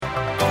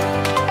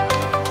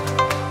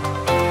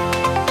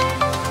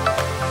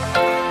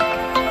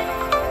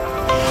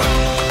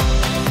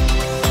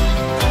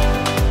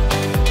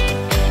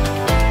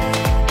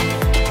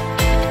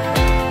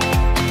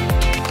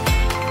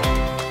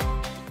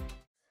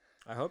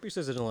I hope your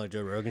sister didn't like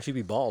Joe Rogan. She'd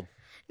be bald.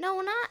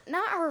 No,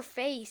 not her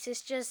face.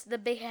 It's just the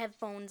big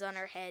headphones on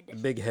her head.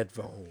 Big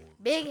headphones.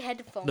 Big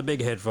headphones. The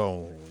big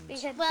headphones. Big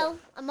headphones. Well,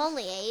 I'm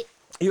only 8.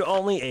 You're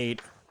only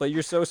 8, but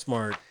you're so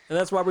smart. And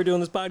that's why we're doing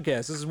this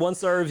podcast. This is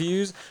 1-star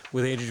reviews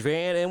with Andrew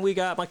Van, and we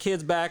got my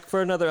kids back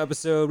for another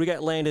episode. We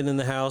got Landon in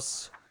the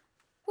house.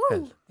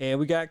 Woo. And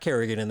we got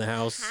Kerrigan in the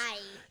house. Hi.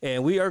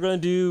 And we are going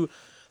to do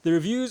the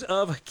reviews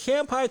of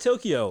Kampai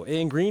Tokyo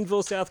in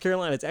Greenville, South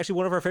Carolina. It's actually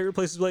one of our favorite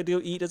places we like to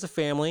go eat as a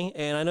family.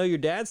 And I know your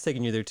dad's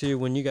taking you there too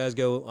when you guys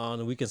go on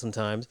the weekend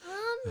sometimes.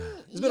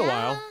 It's been a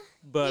while.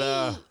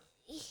 But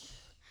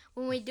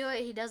When we do it,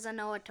 he doesn't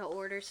know what to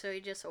order, so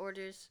he just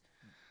orders,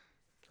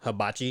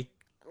 hibachi.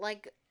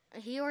 like,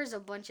 he orders a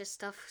bunch of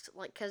stuff,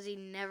 like, because he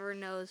never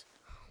knows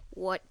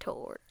what to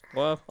order.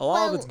 Well, a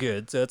lot of Well- it's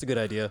good, so that's a good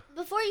idea.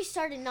 Before you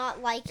started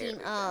not liking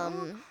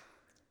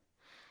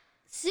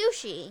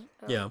sushi,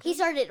 Yeah. he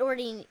started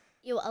ordering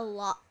a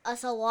lot of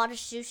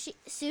sushi.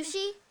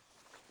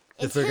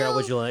 To figure out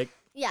what you like.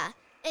 Yeah,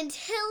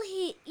 until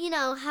he,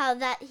 how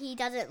that he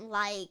doesn't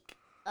like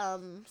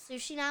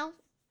sushi now.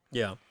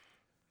 Yeah.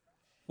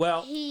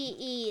 Well, He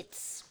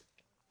eats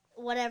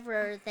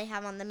whatever they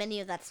have on the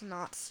menu that's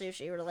not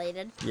sushi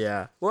related.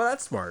 yeah. Well,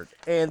 that's smart.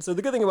 And so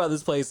the good thing about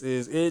this place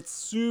is it's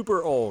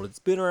super old. It's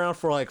been around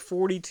for like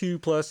 42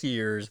 plus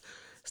years,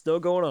 still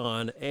going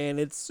on, and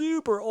it's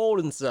super old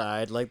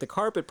inside. Like the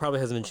carpet probably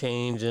hasn't been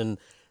changed in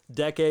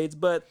decades,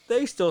 but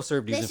they still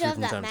serve They decent still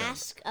food have from that time to time.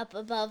 mask up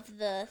above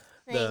the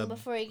thing The-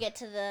 before you get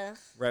to the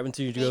Right when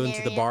you go main into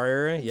the area. bar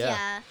area, yeah.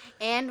 yeah.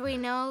 And we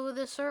know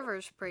the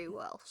servers pretty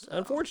well. So.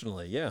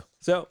 Unfortunately, yeah.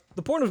 So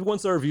the point of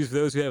 1-star reviews for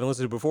those who haven't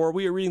listened to before,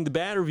 we are reading the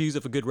bad reviews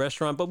of a good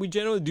restaurant, but we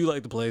generally do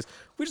like the place.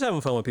 We're just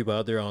having fun with people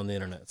out there on the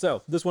internet.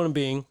 So this one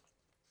being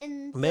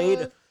And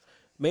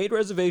made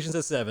reservations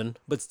at 7,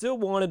 but still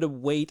wanted to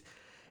wait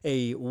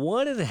a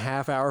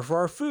 1.5 hour for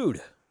our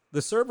food.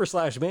 The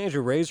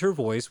server/manager raised her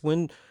voice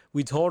when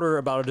we told her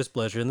about a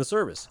displeasure in the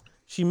service.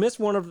 She missed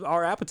one of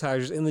our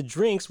appetizers, and the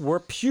drinks were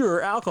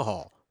pure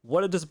alcohol.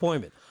 What a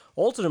disappointment.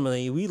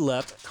 Ultimately, we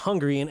left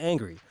hungry and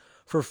angry.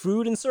 For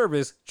food and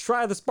service,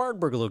 try the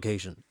Spartanburg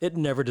location. It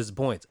never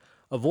disappoints.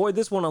 Avoid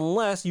this one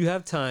unless you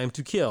have time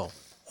to kill.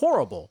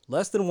 Horrible.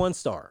 Less than 1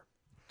 star.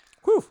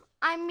 Whew.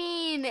 I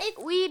mean,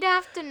 we'd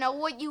have to know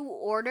what you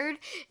ordered.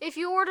 If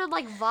you ordered,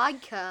 like,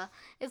 vodka,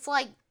 it's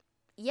like,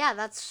 yeah,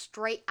 that's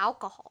straight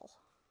alcohol.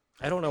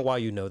 I don't know why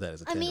you know that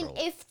as a 10-year-old.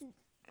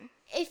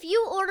 if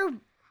you order,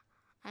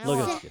 I know, Look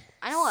at a, this kid.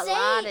 I know a Say-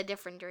 lot of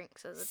different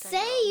drinks as a 10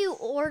 say you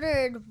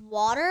ordered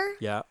water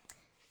Yeah.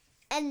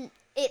 and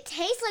it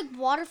tastes like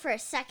water for a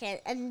second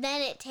and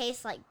then it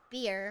tastes like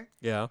beer,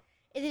 Yeah.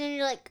 and then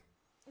you're like,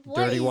 what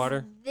Dirty is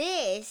water?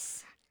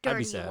 this? I'd be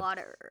dirty sad.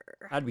 water.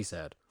 I'd be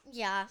sad.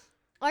 Yeah.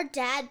 Our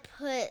dad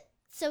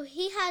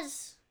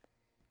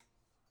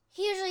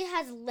he usually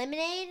has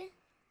lemonade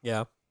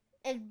Yeah.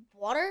 and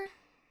water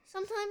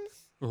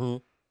sometimes. Mm-hmm.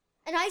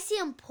 And I see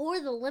him pour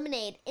the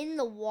lemonade in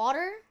the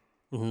water,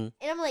 Mm-hmm.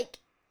 and I'm like,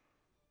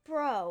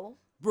 bro,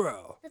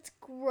 Bro. that's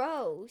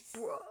gross.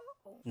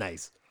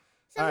 Nice.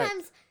 All right.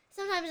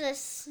 Sometimes a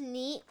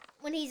sneak,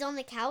 when he's on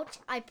the couch,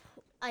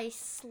 I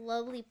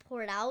slowly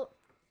pour it out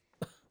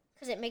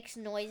because it makes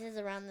noises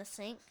around the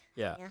sink.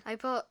 Yeah. Yeah.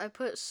 I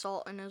put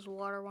salt in his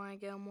water when I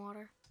get him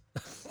water.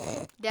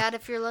 Dad,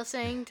 if you're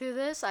listening to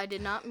this, I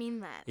did not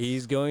mean that.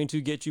 He's going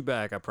to get you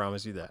back. I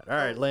promise you that. All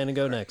right, Landon,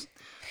 go next.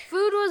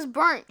 Food was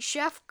burnt.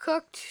 Chef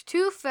cooked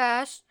too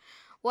fast.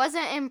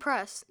 Wasn't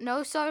impressed.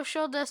 No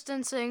social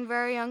distancing.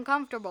 Very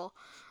uncomfortable.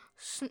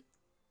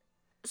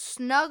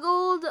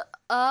 Snuggled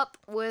up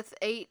with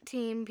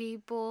 18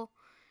 people.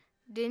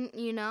 Didn't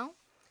you know?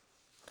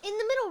 In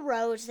the middle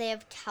rows, they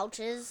have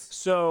couches.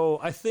 So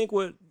I think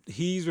what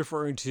he's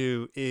referring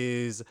to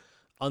is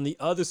on the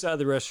other side of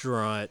the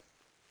restaurant,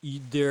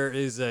 there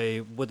is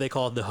what they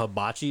call the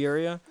hibachi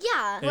area.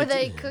 Yeah. And Where it's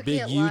they a cook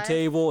big it U live.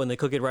 table, and they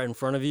cook it right in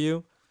front of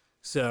you.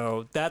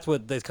 So that's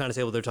what they kind of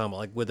table they're talking about,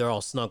 like where they're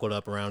all snuggled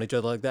up around each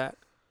other like that.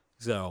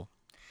 So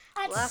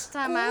At Last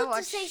time I school,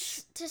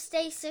 watched- to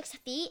stay 6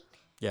 feet,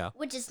 yeah,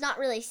 which is not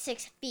really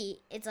 6 feet.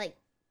 It's like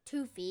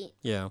 2 feet.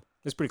 yeah,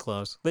 it's pretty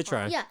close. They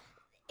try. Yeah.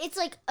 It's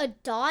like a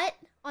dot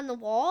on the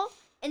wall,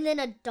 and then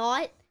a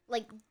dot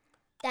like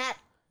that.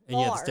 And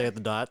you have to far. stay at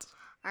the dots.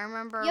 I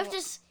remember. You have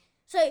to.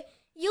 So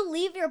you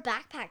leave your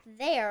backpack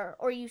there,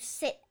 or you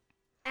sit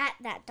at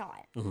that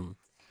dot. Mhm.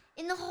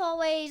 In the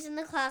hallways, in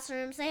the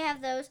classrooms, they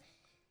have those.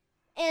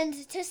 And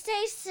to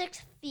stay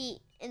 6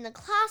 feet in the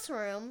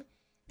classroom,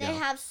 they Yeah.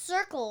 have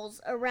circles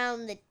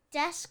around the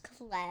desk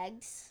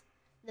legs,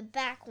 the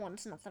back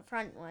ones, not the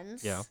front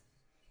ones. Yeah.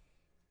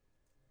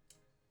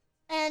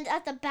 And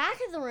at the back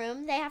of the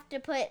room, they have to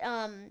put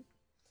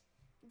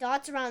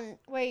dots around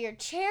where your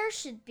chair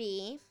should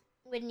be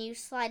when you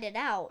slide it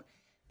out,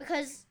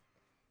 because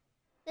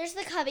there's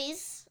the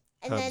cubbies,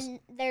 and Cubs. then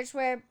there's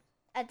where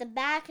at the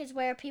back is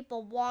where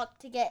people walk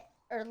to get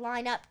or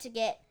line up to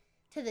get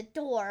to the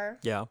door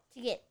Yeah.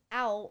 to get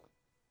out.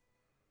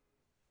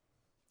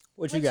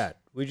 What you Which- got?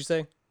 What'd you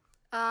say?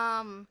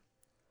 What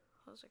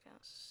was I gonna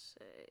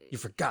say? You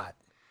forgot.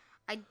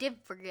 I did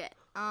forget.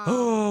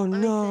 Oh,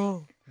 let me no.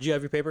 think. Did you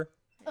have your paper?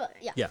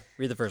 Yeah. Yeah,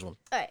 read the first one.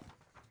 All right.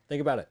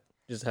 Think about it.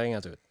 Just hang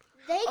on to it.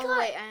 They Oh got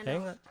wait, I know.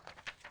 Hang on.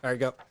 All right,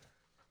 go.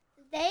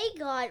 they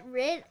got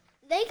rid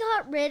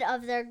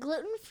of their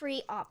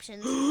gluten-free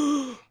options.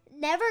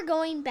 Never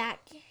going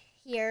back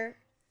here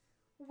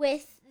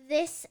with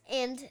this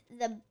and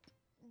the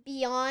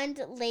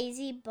Beyond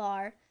Lazy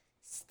Bar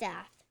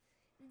staff.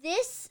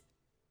 This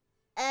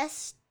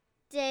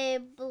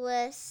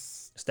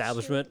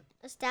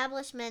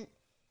establishment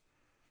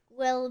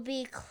will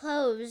be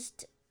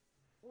closed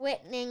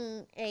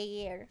within a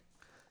year.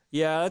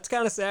 Yeah, that's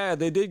kind of sad.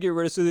 They did get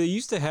rid of. So they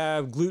used to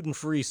have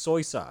gluten-free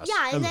soy sauce.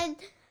 Yeah, and then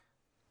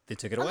they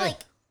took it I'm away. like,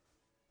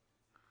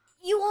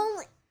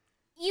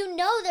 you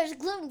know there's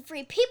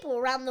gluten-free people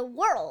around the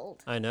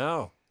world. I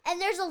know. And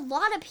there's a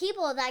lot of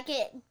people that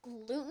get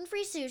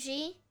gluten-free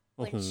sushi,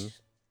 which Mhm.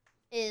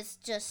 is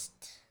just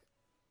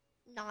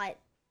not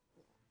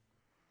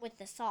with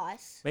the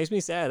sauce. Makes me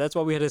sad. That's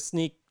why we had to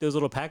sneak those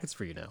little packets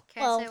for you now.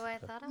 Can Well, I say what I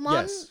thought of? Mom-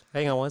 Yes.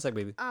 Hang on one sec,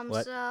 baby.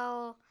 What?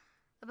 So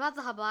about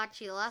the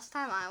hibachi. Last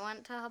time I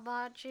went to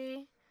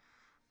hibachi,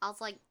 I was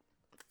like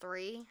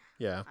 3.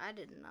 Yeah. I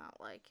did not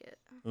like it.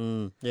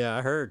 Yeah,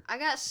 I heard. I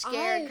got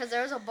scared because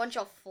there was a bunch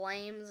of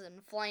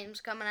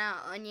flames coming out,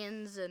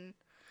 onions and.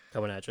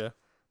 Coming at you. What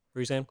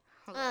were you saying?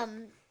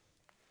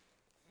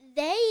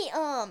 They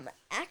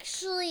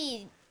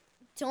actually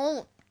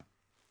don't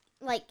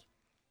like,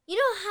 you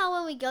know how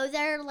when we go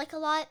there like a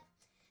lot,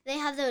 they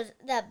have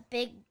that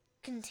big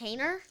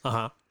container.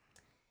 Uh-huh.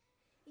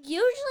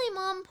 Usually,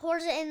 Mom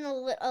pours it in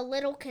a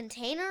little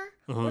container,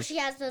 or she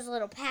has those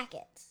little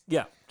packets.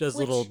 Yeah, just a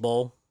little Which-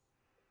 bowl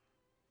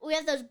We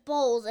have those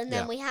bowls, and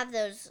then Yeah. we have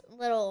those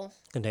little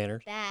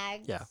containers.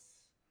 bags. Yeah.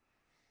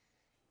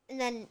 And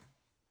then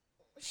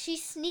she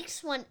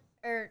sneaks one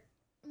or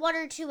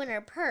two in her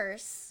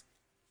purse.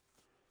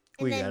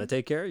 And We then, gotta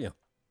take care of you.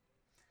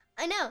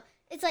 I know.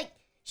 It's like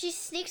she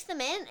sneaks them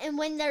in, and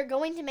when they're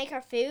going to make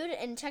our food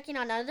and checking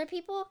on other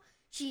people,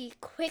 she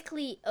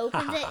quickly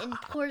opens it and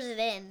pours it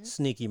in.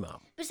 Sneaky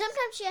mom. But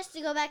sometimes she has to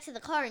go back to the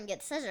car and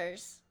get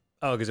scissors.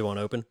 Oh, because it won't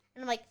open?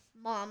 And I'm like,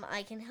 Mom,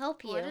 I can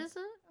help you. What is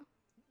it?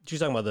 She's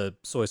talking about the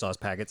soy sauce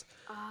packets.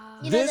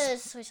 You know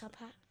This- the soy sauce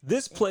pack?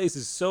 This place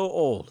is so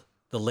old.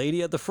 The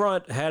lady at the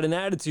front had an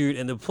attitude,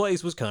 and the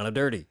place was kind of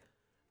dirty.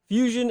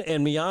 Fusion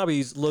and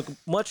Miyabi's look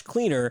much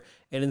cleaner,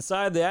 and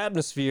inside the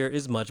atmosphere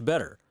is much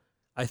better.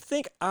 I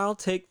think I'll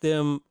take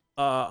them.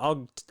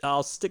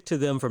 I'll stick to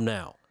them from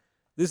now.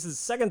 This is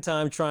the second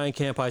time trying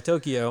Kampai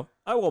Tokyo.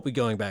 I won't be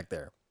going back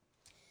there.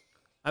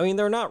 I mean,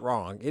 they're not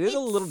wrong. It is a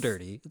little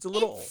dirty. It's a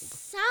little It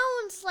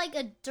sounds like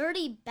a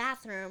dirty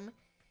bathroom.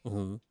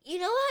 old. You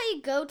know how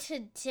you go to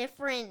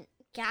different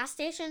gas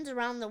stations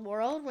around the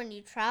world when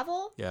you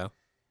travel? Yeah.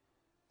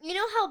 You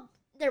know how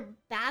their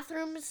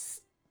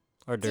bathrooms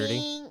Are dirty.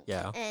 stink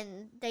Yeah.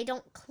 and they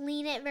don't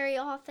clean it very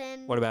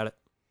often? What about it?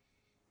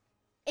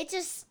 It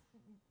just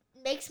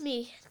makes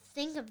me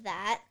think of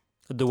that.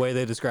 The way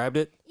they described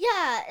it?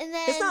 Yeah, and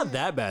then It's not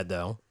that bad,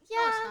 though. Yeah,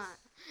 No,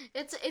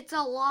 it's not. It's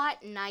a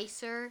lot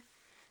nicer.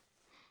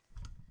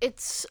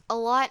 It's a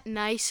lot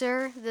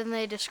nicer than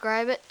they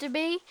describe it to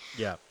be,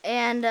 Yeah.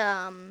 and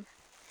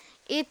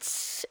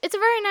it's a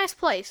very nice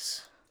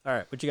place. All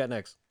right. What you got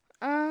next?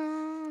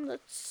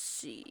 Let's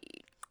see.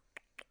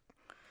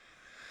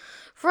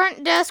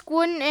 Front desk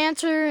wouldn't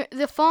answer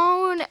the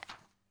phone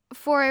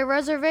for a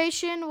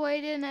reservation.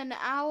 Waited an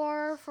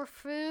hour for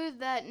food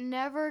that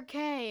never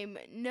came.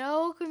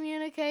 No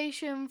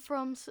communication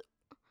from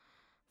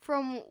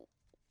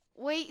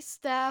wait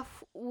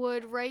staff.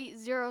 Would rate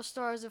 0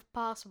 stars if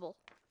possible.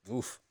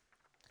 Oof.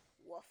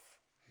 Woof.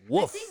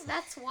 Woof. I think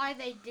that's why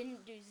they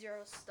didn't do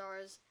 0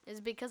 stars. Is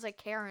because of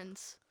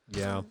Karens.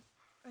 Yeah.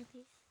 Are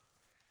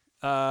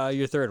these?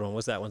 Your third one.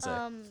 What's that one say?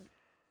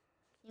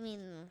 You mean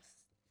the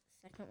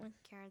second one?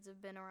 Karens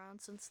have been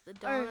around since the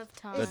dawn of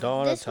time. The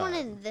dawn of this one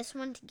time. and this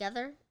one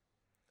together?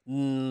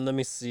 Let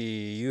me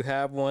see. You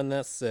have one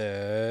that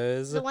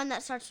says. The one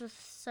that starts with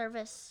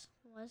service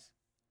was?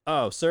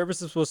 Oh,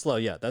 services was slow.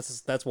 Yeah,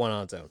 that's one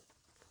on its own.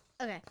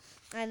 Okay.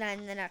 And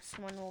then the next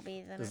one will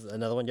be the This next. is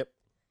another one. Yep.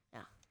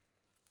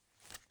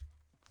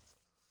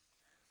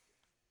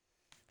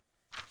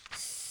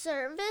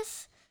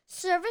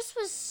 Service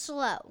was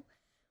slow.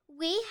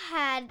 We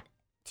had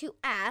to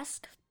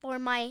ask for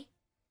my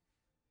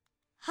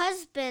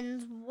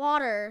husband's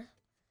water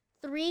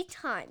 3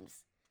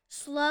 times.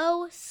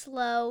 Slow,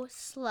 slow,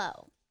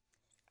 slow.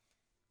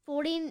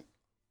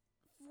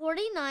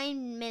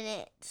 49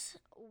 minutes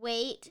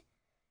wait.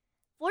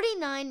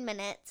 49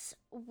 minutes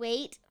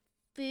wait.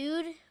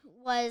 Food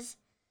was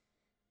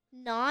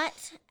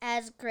not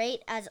as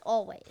great as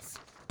always.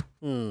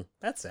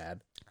 That's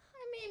sad.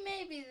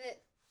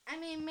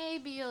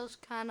 Maybe it was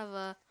kind of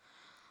a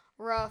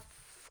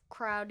rough,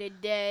 crowded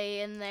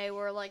day, and they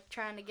were like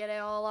trying to get it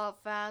all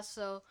out fast.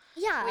 So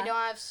Yeah. we don't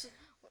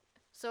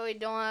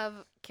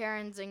have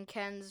Karens and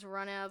Kens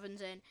running up and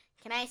saying,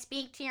 "Can I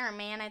speak to your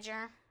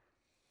manager?"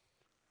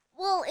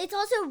 Well, it's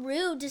also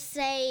rude to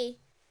say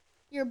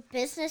your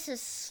business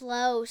is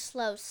slow,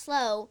 slow,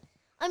 slow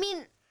I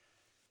mean,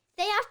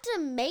 they have to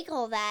make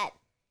all that.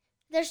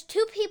 There's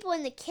 2 people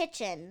in the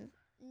kitchen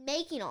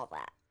making all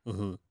that.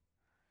 Mm-hmm.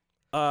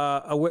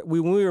 When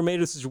we were made in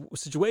this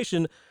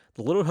situation,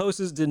 the little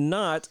hostess did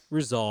not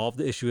resolve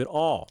the issue at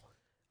all.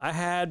 I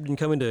had been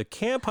coming to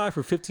Camp High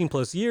for 15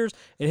 plus years,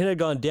 and it had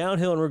gone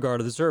downhill in regard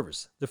to the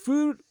service. The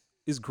food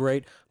is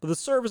great, but the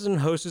service and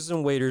hostess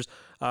and waiters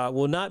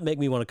will not make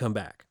me want to come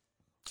back.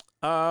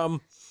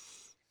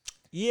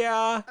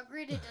 Yeah.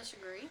 Agree to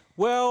disagree.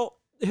 Well,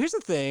 here's the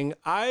thing.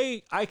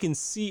 I can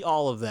see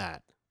all of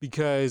that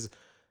because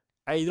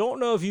I don't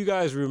know if you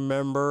guys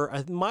remember.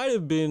 It might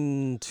have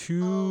been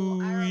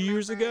 2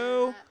 years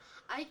ago.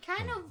 I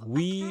kind of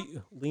We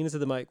lean into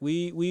the mic.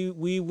 We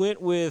went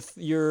with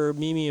your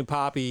Mimi and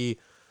Poppy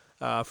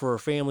for a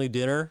family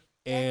dinner,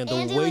 and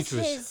the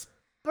waitress.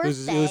 It was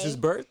his birthday. It was his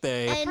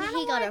birthday. And I he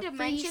got wanted a to free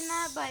mention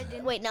that, but I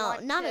didn't Wait, no,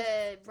 want not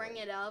to bring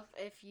it up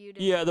if you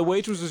didn't. Yeah, the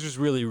waitress was just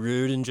really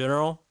rude in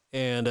general,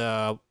 and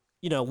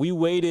we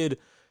waited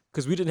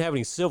because we didn't have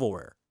any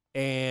silverware,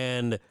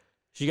 and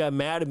she got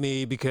mad at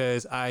me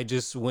because I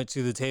just went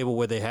to the table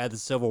where they had the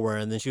silverware,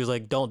 and then she was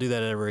like, "Don't do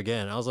that ever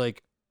again." I was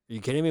like, "Are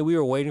you kidding me? We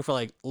were waiting for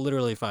like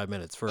literally 5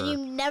 minutes for." And you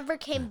never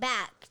came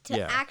back to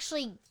Yeah.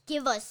 actually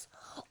give us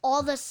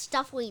all the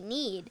stuff we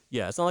need.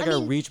 Yeah, it's not like I I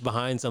mean- reach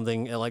behind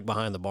something like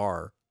behind the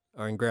bar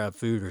or and grab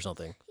food or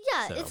something.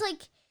 Yeah, So. it's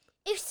like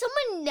if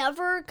someone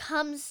never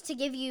comes to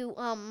give you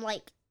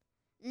like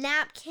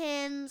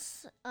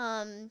napkins,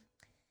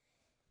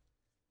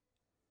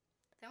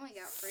 Then we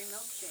got free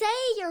milkshake. say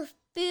your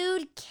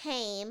food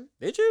came.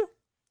 Did you?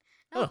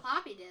 No, Huh.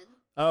 Poppy did.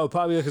 Oh,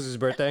 probably because it's his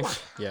birthday.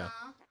 Yeah,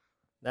 Uh-huh.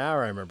 now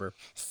I remember.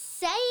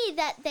 Say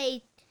that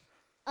they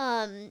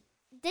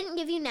didn't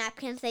give you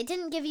napkins, they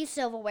didn't give you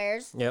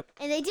silverwares, Yep.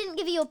 and they didn't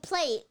give you a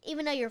plate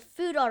even though your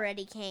food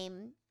already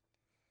came.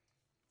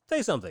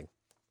 Say something.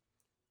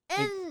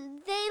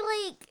 And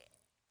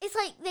it's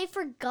like they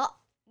forgot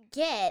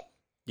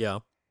Yeah.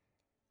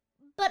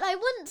 but I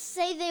wouldn't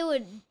say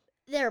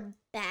they're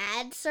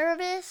bad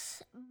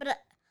service,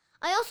 but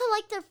I also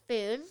like their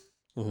food,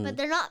 Mhm. but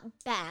they're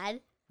not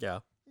bad. Yeah.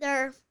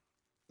 They're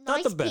Not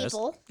nice the best.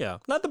 people. Yeah,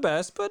 not the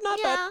best, but not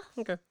Yeah. bad.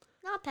 Okay.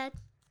 Not bad.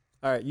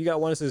 All right, you got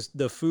one that says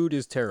the food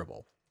is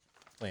terrible.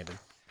 Landon.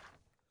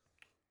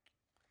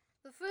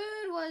 The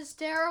food was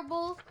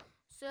terrible,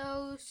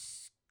 so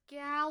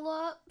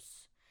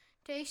scallops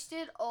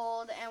tasted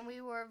old, and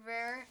they were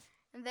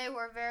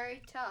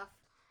very tough.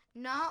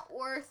 Not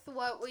worth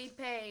what we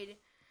paid.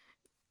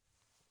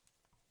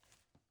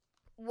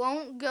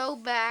 Won't go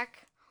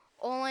back.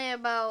 Only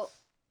about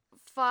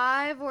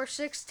 5 or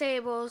 6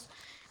 tables,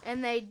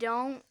 and they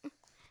do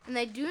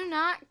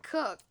not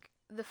cook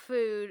the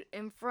food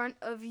in front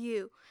of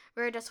you.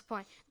 Very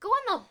disappointing. Go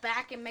in the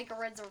back and make a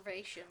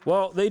reservation.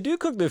 Well, they do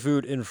cook the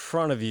food in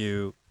front of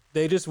you.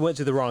 They just went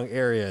to the wrong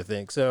area, I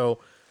think. So,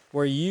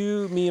 where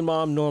me and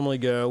Mom normally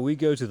go, we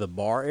go to the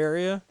bar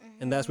area,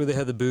 and that's where they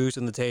have the booths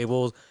and the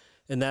tables,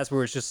 and that's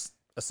where it's just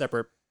a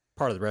separate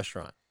part of the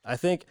restaurant. I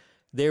think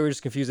they were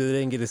just confused that they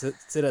didn't get to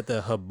sit at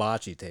the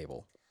hibachi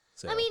table.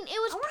 So. I mean, it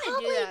was I want to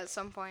probably do that at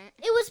some point.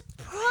 it was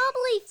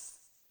probably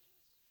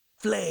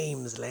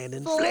Flames,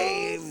 Landon, Full.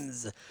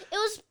 flames. it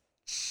was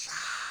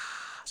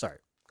Sorry,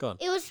 go on.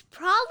 it was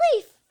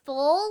probably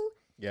full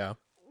Yeah,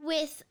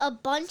 with a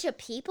bunch of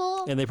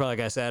people, and they probably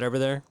got sad over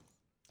there.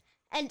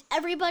 and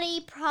everybody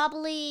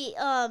probably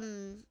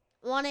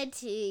wanted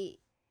to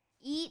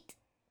eat,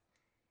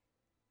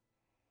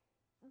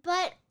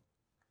 but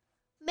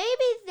maybe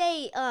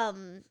they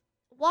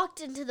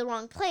walked into the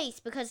wrong place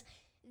because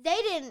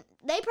they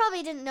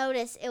probably didn't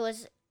notice it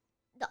was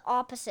the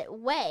opposite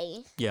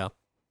way. Yeah.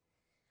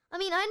 I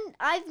mean,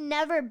 I've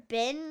never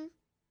been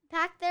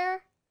back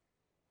there,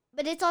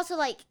 but it's also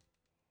like,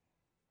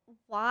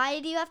 why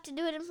do you have to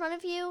do it in front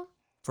of you?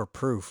 For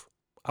proof.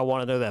 I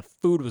want to know that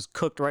food was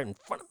cooked right in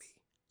front of me.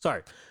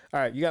 Sorry. All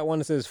right, you got one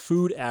that says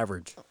food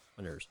average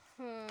on yours.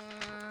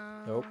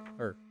 Nope.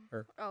 Her.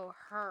 Oh,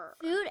 her.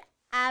 Food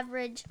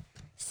average.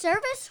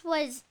 Service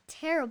was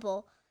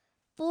terrible.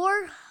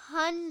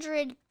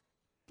 400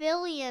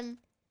 billion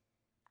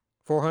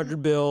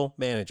 400 bill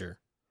manager.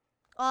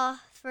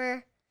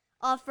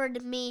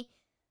 offered me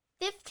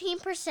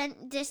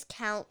 15%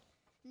 discount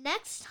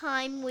next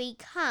time we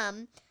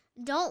come.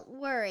 Don't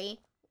worry,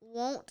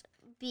 won't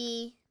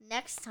be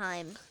next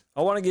time.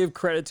 I want to give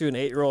credit to an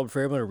 8-year-old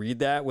for able to read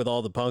that with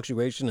all the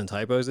punctuation and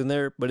typos in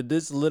there, but it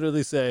does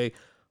literally say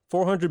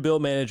 400 bill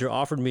manager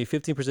offered me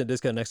 15%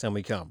 discount next time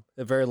we come.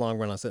 A very long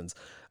run on sentence.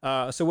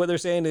 So what they're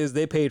saying is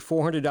they paid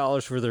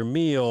 $400 for their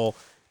meal,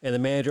 and the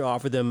manager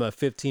offered them a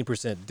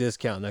 15%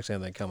 discount next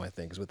time they come, I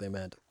think is what they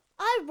meant.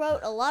 I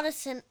wrote a lot of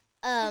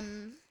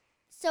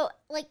so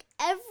like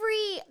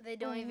They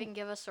don't even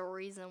give us a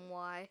reason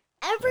why.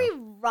 every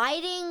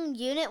writing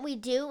unit we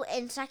do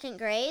in second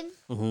grade,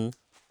 Mm-hmm.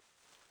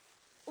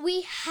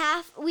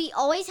 we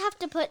always have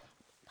to put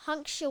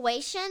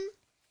punctuation,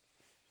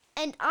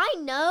 and I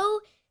know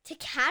to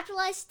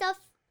capitalize stuff,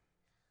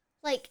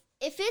 like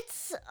if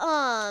it's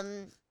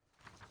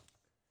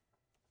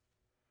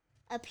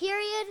a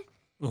period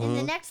in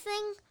the next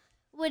thing,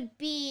 would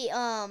be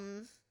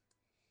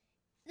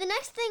the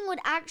next thing would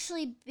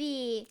actually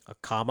be A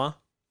comma?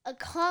 a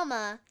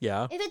comma.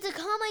 Yeah. If it's a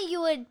comma,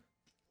 you would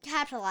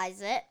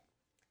capitalize it.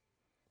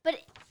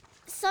 But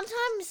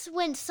sometimes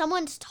when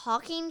someone's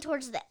talking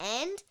towards the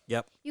end,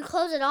 Yep. you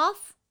close it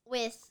off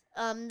with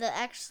the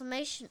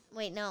exclamation.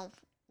 Wait, no.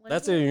 What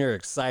That's is it? when you're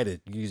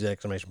excited. You use the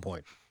exclamation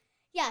point.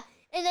 Yeah,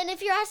 and then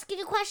if you're asking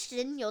a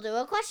question, you'll do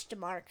a question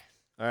mark.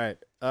 All right.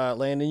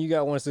 Landon, you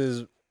got one that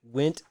says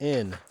went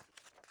in.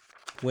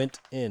 Went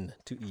in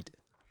to eat.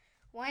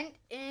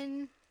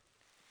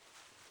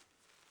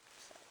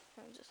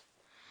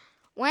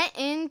 Went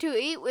in to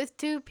eat with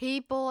two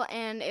people,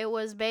 and it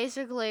was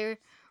basically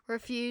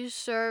refused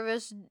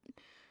service.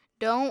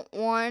 Don't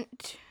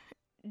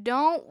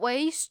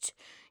waste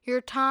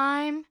your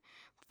time.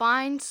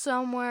 Find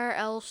somewhere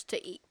else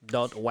to eat.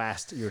 Don't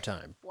waste your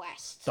time.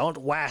 West. Don't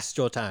waste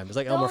your time. It's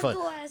like Elmer Don't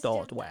Fudd. waste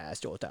Don't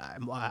waste your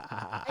time.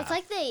 It's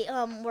like they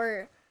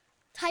were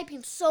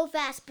typing so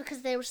fast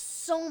because they were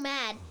so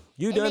mad.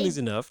 You've and done they- these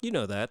enough. You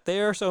know that.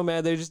 They are so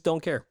mad they just don't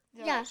care.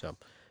 Yeah. So,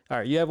 all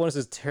right. You have one that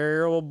says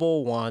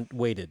terrible want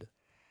waited.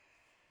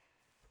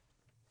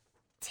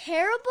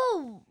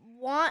 Terrible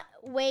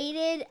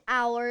waited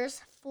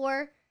hours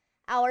for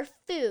our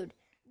food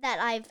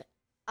that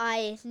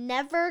I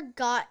never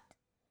got,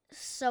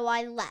 so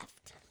I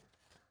left.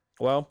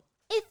 Well.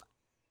 If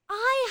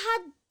I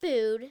had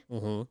food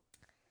Mm-hmm.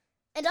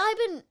 and I've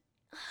been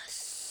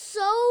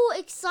so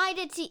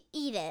excited to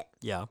eat it,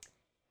 Yeah.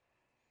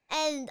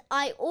 and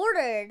I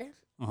ordered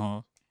Mm-hmm.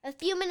 a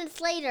few minutes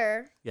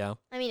later, Yeah.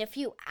 a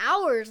few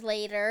hours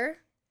later,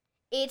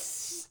 it's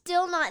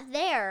still not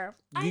there.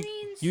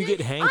 You get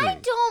hangry. I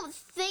don't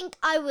think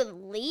I would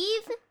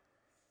leave.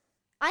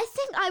 I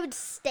think I would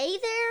stay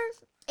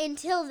there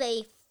until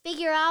they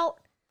figure out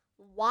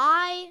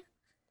why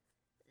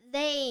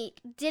they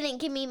didn't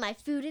give me my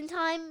food in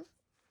time.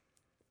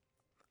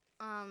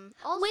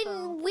 Also,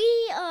 When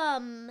we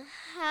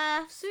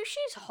have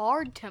sushi's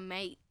hard to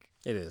make.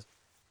 It is.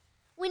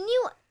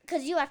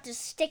 because you have to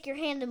stick your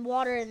hand in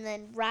water and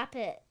then wrap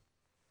it,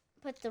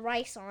 put the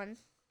rice on.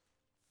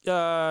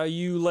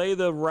 You lay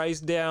the rice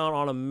down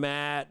on a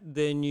mat,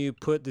 then you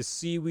put the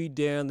seaweed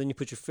down, then you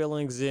put your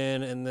fillings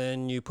in, and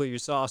then you put your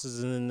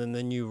sauces in, and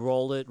then you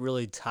roll it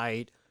really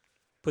tight.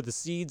 Put the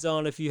seeds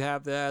on if you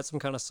have that, some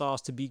kind of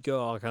sauce, tobacco,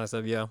 all that kind of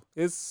stuff. Yeah,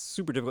 it's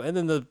super difficult. And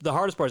then the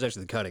hardest part is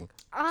actually the cutting.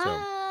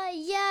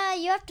 Yeah,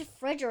 you have to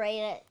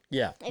refrigerate it.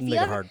 Yeah, If make you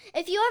it ever hard.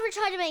 if you ever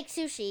try to make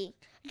sushi,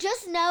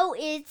 just know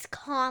it's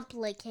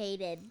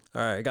complicated.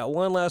 All right, I got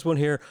one last one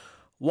here.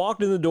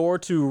 Walked in the door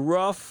to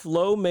rough,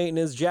 low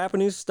maintenance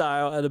Japanese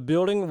style at a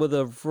building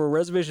for a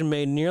reservation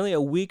made nearly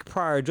a week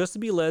prior, just to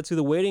be led to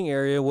the waiting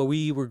area where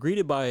we were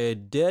greeted by a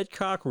dead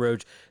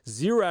cockroach.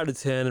 0 out of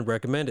 10 and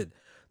recommended.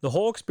 The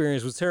whole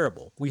experience was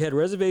terrible. We had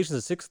reservations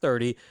at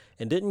 6:30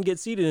 and didn't get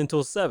seated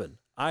until 7.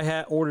 I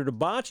had ordered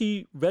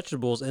hibachi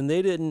vegetables and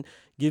they didn't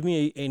give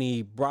me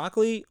any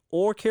broccoli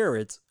or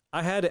carrots.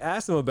 I had to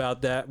ask them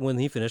about that when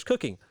he finished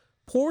cooking.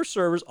 Poor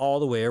service all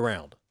the way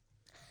around.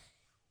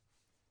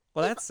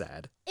 Well, that's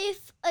sad.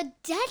 If a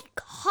dead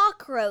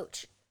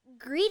cockroach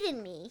greeted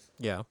me,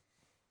 Yeah.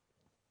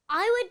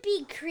 I would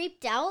be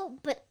creeped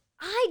out, but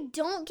I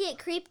don't get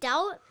creeped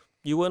out.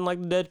 You wouldn't like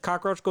the dead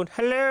cockroach going,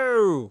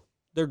 hello.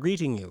 They're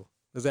greeting you.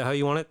 Is that how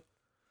you want it?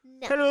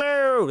 No.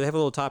 Hello. They have a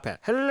little top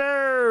hat.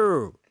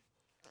 Hello.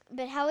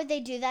 But how would they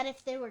do that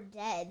if they were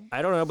dead?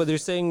 I don't know, but they're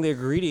saying they're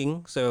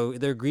greeting, so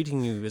they're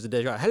greeting you as a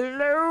dead cockroach.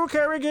 Hello,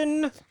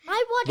 Kerrigan.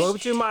 Welcome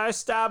to my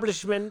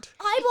establishment.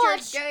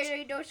 It's your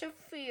daily dose of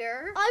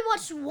fear. I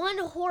watched one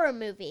horror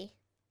movie.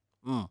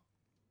 All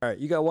right,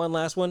 you got one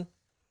last one?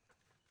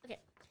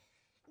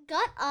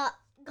 Got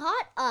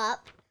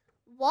up,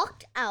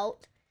 walked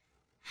out,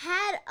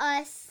 had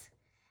us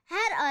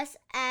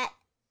at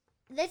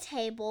the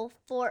table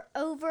for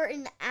over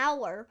an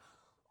hour.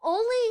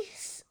 Only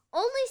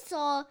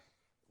saw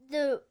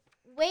the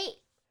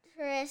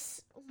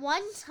waitress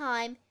one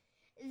time.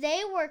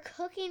 They were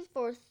cooking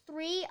for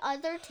 3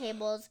 other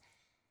tables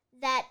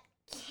that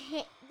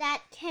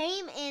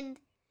came in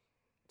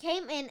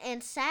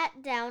and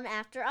sat down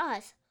after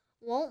us.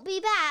 Won't be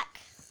back.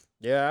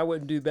 Yeah, I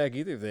wouldn't do back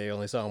either if they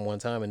only saw him one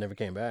time and never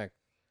came back.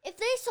 If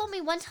they saw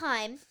me one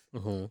time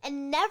Mm-hmm.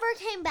 and never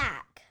came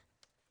back,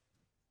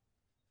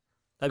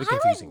 That'd be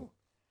confusing.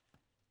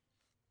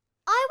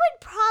 I would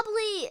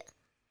probably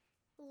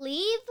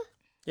leave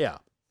Yeah,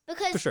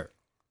 because for sure.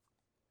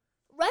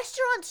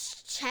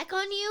 restaurants check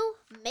on you,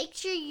 make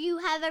sure you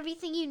have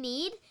everything you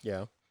need.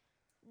 Yeah.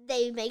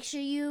 They make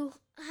sure you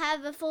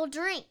have a full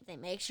drink. They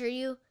make sure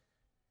you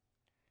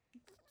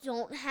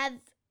don't have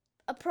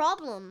a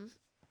problem.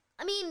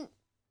 I mean,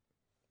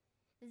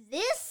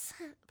 this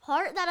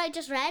part that I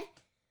just read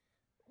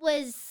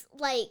was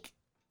like,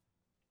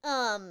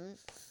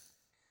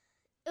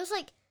 it was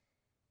like,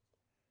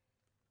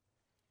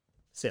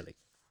 Silly.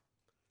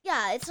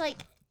 yeah, it's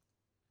like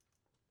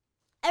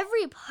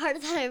every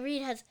part that I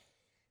read has,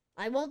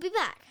 I won't be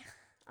back.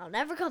 I'll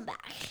never come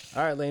back.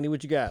 All right, Landy,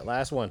 what you got?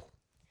 Last one.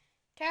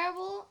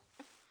 Terrible.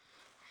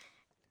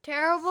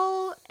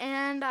 terrible,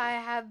 and I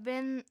have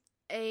been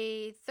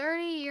a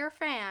 30-year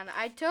fan.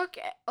 I took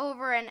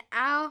over an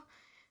hour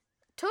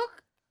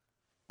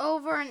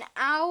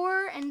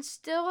and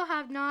still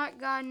have not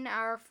gotten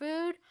our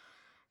food.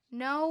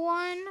 No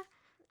one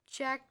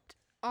checked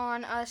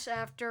on us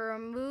after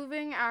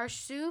removing our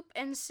soup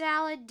and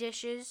salad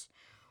dishes.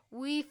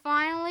 We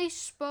finally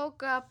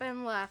spoke up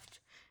and left.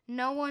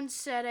 No one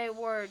said a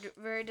word.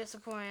 Very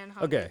disappointed and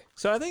hungry. Okay,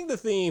 so I think the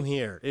theme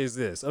here is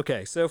this.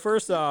 Okay, so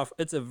first off,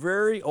 it's a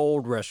very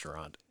old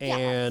restaurant,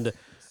 and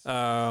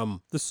the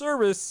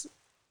service,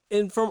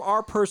 and from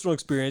our personal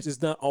experience,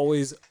 is not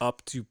always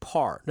up to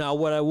par. Now,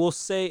 what I will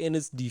say in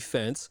its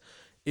defense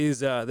is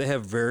they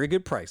have very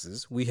good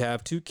prices. We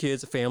have 2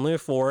 kids, a family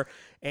of 4,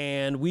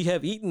 and we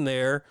have eaten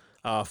there.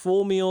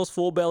 Full meals,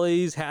 full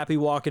bellies, happy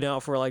walking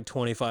out for like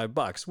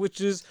 $25, which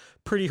is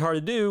pretty hard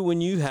to do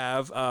when you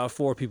have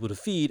 4 people to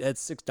feed at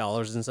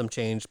 $6 and some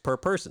change per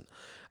person.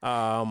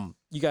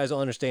 You guys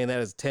don't understand that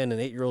as 10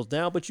 and 8-year-olds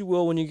now, but you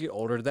will when you get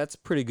older. That's a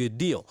pretty good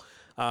deal.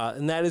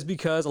 And that is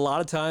because a lot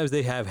of times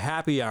they have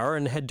happy hour,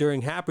 and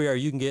during happy hour,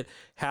 you can get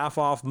half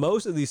off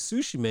most of the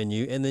sushi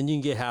menu, and then you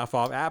can get half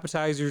off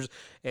appetizers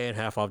and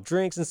half off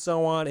drinks and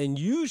so on. And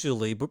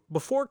usually,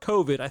 before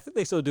COVID, I think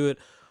they still do it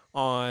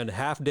on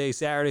half day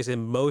Saturdays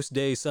and most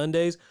days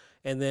Sundays,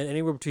 and then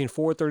anywhere between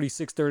 4:30,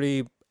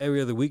 6:30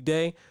 every other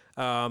weekday.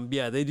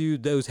 They do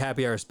those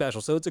happy hour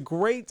specials. So it's a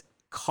great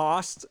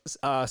cost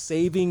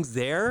savings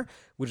there,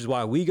 which is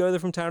why we go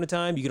there from time to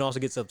time. You can also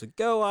get stuff to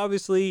go,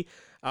 obviously.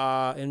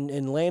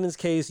 In Landon's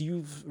case,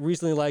 you've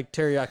recently liked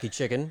teriyaki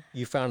chicken.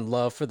 You found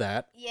love for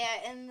that. Yeah,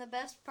 and the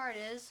best part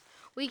is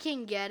we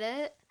can get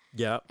it.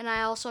 Yeah. And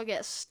I also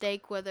get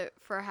steak with it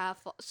for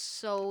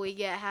so we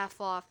get half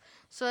off.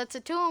 So it's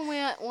a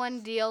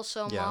 2-in-1 deal,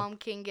 so Mom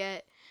can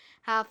get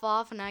half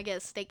off, and I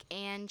get steak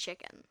and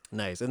chicken.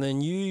 Nice. And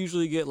then you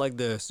usually get like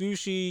the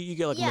sushi. You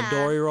get like a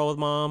Midori roll with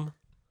Mom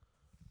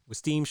with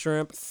steamed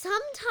shrimp.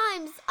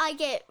 Sometimes I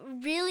get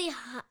really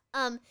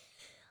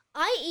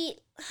I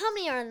eat, how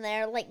many are in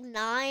there? Like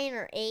 9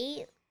 or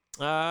 8?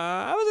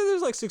 I would say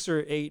there's like 6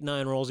 or 8,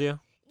 9 rolls. Yeah.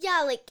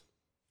 Yeah, like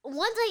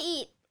once I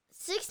eat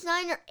 6,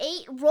 9, or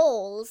 8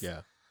 rolls.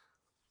 Yeah.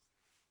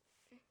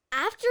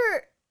 After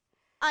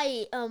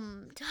I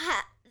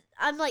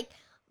I'm like,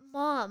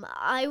 Mom,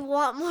 I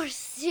want more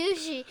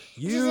sushi.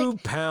 You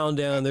pound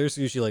down their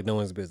sushi like no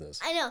one's business.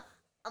 I know.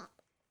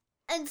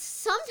 And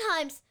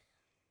sometimes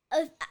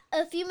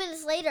a few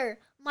minutes later,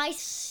 my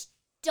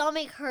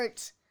stomach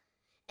hurts,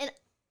 and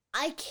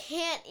I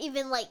can't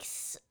even like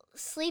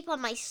sleep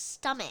on my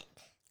stomach.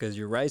 Because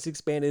your rice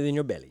expanded in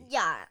your belly.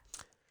 Yeah.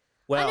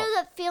 Well, I know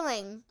that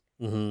feeling.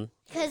 Mm-hmm.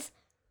 Because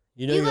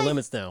you know your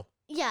limits now.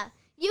 Yeah.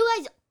 You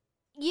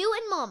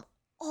and Mom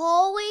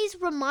always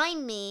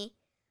remind me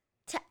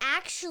to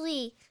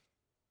actually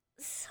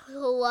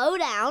slow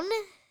down.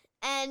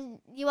 And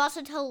you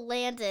also tell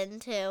Landon,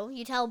 too.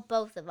 You tell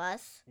both of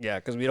us. Yeah,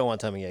 because we don't want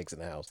tummy aches in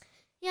the house.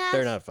 Yeah.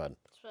 They're not fun.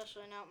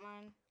 Especially not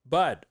mine.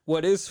 But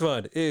what is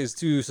fun is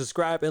to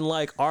subscribe and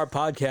like our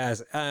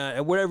podcast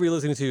at whatever you're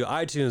listening to,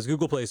 iTunes,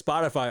 Google Play,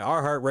 Spotify,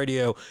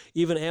 iHeartRadio,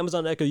 even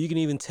Amazon Echo. You can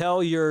even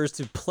tell yours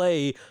to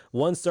play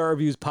 1-star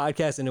reviews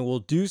podcast, and it will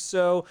do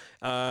so.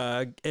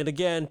 And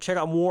again, check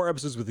out more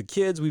episodes with the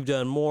kids. We've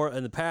done more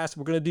in the past.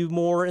 We're going to do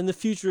more in the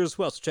future as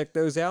well, so check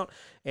those out.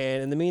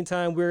 And in the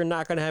meantime, we're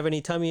not going to have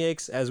any tummy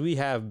aches as we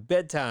have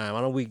bedtime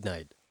on a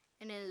weeknight.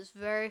 And it is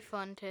very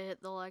fun to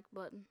hit the like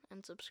button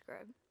and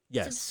subscribe.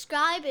 Yes.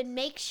 Subscribe and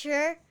make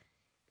sure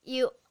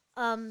you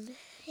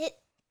hit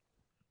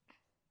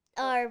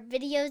our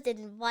videos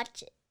and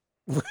watch it.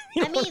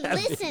 I mean,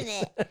 listen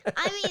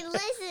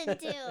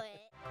to it.